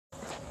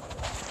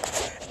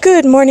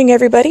Good morning,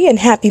 everybody, and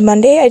happy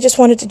Monday. I just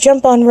wanted to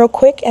jump on real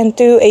quick and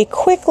do a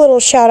quick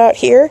little shout out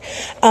here.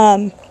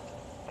 I've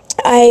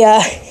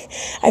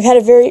had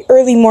a very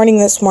early morning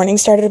this morning,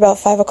 started about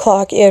 5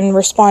 o'clock, in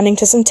responding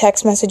to some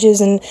text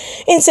messages and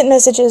instant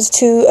messages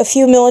to a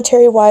few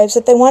military wives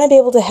that they want to be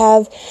able to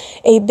have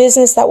a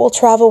business that will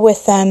travel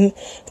with them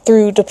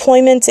through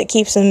deployments. It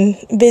keeps them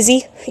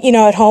busy,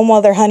 at home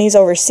while their honey's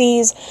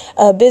overseas.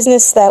 A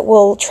business that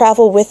will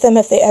travel with them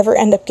if they ever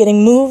end up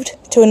getting moved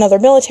to another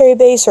military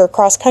base or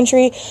across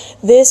country.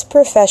 This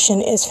profession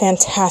is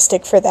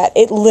fantastic for that.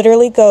 It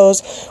literally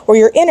goes where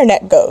your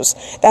internet goes.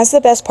 That's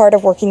the best part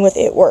of working with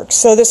It Works.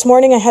 So this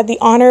morning I had the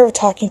honor of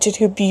talking to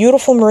two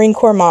beautiful Marine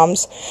Corps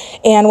moms,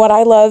 and what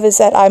I love is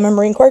that I'm a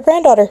Marine Corps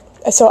granddaughter.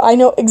 So I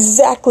know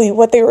exactly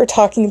what they were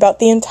talking about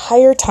the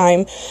entire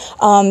time.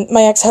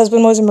 My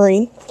ex-husband was a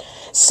Marine,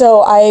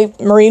 so I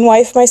Marine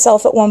wife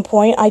myself at one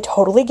point. I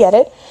totally get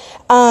it.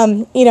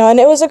 And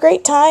it was a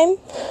great time.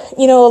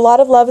 A lot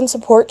of love and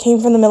support came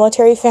from the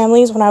military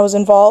families when I was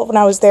involved, when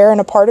I was there and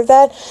a part of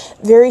that.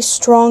 Very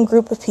strong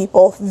group of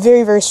people.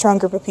 Very, very strong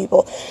group of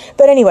people.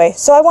 But anyway,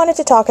 so I wanted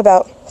to talk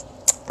about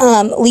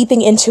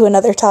leaping into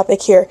another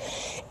topic here.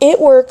 It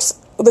Works.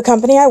 The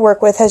company I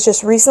work with has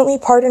just recently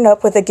partnered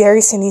up with the Gary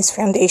Sinise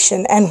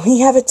Foundation, and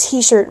we have a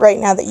t-shirt right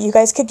now that you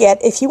guys could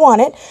get if you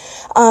want it.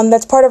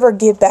 That's part of our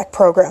Give Back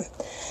program.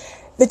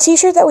 The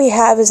t-shirt that we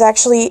have is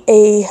actually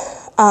a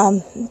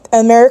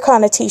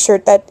Americana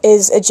t-shirt that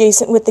is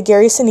adjacent with the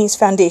Gary Sinise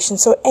Foundation.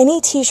 So any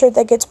t-shirt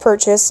that gets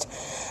purchased,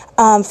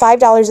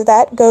 $5 of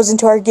that goes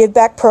into our Give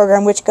Back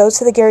program, which goes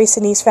to the Gary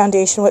Sinise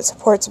Foundation, which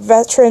supports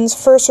veterans,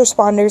 first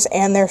responders,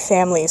 and their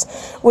families,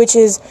 which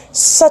is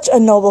such a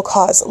noble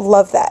cause.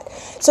 Love that.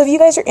 So if you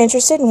guys are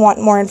interested and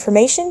want more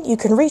information, you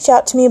can reach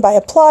out to me by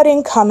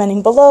applauding,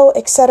 commenting below,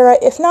 etc.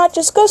 If not,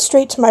 just go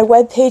straight to my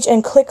webpage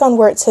and click on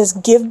where it says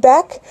Give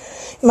Back.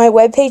 My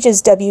webpage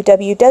is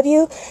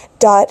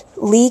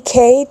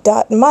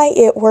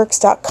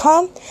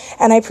www.leek.myitworks.com,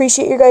 and I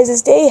appreciate your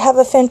guys' day. Have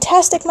a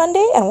fantastic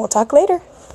Monday, and we'll talk later.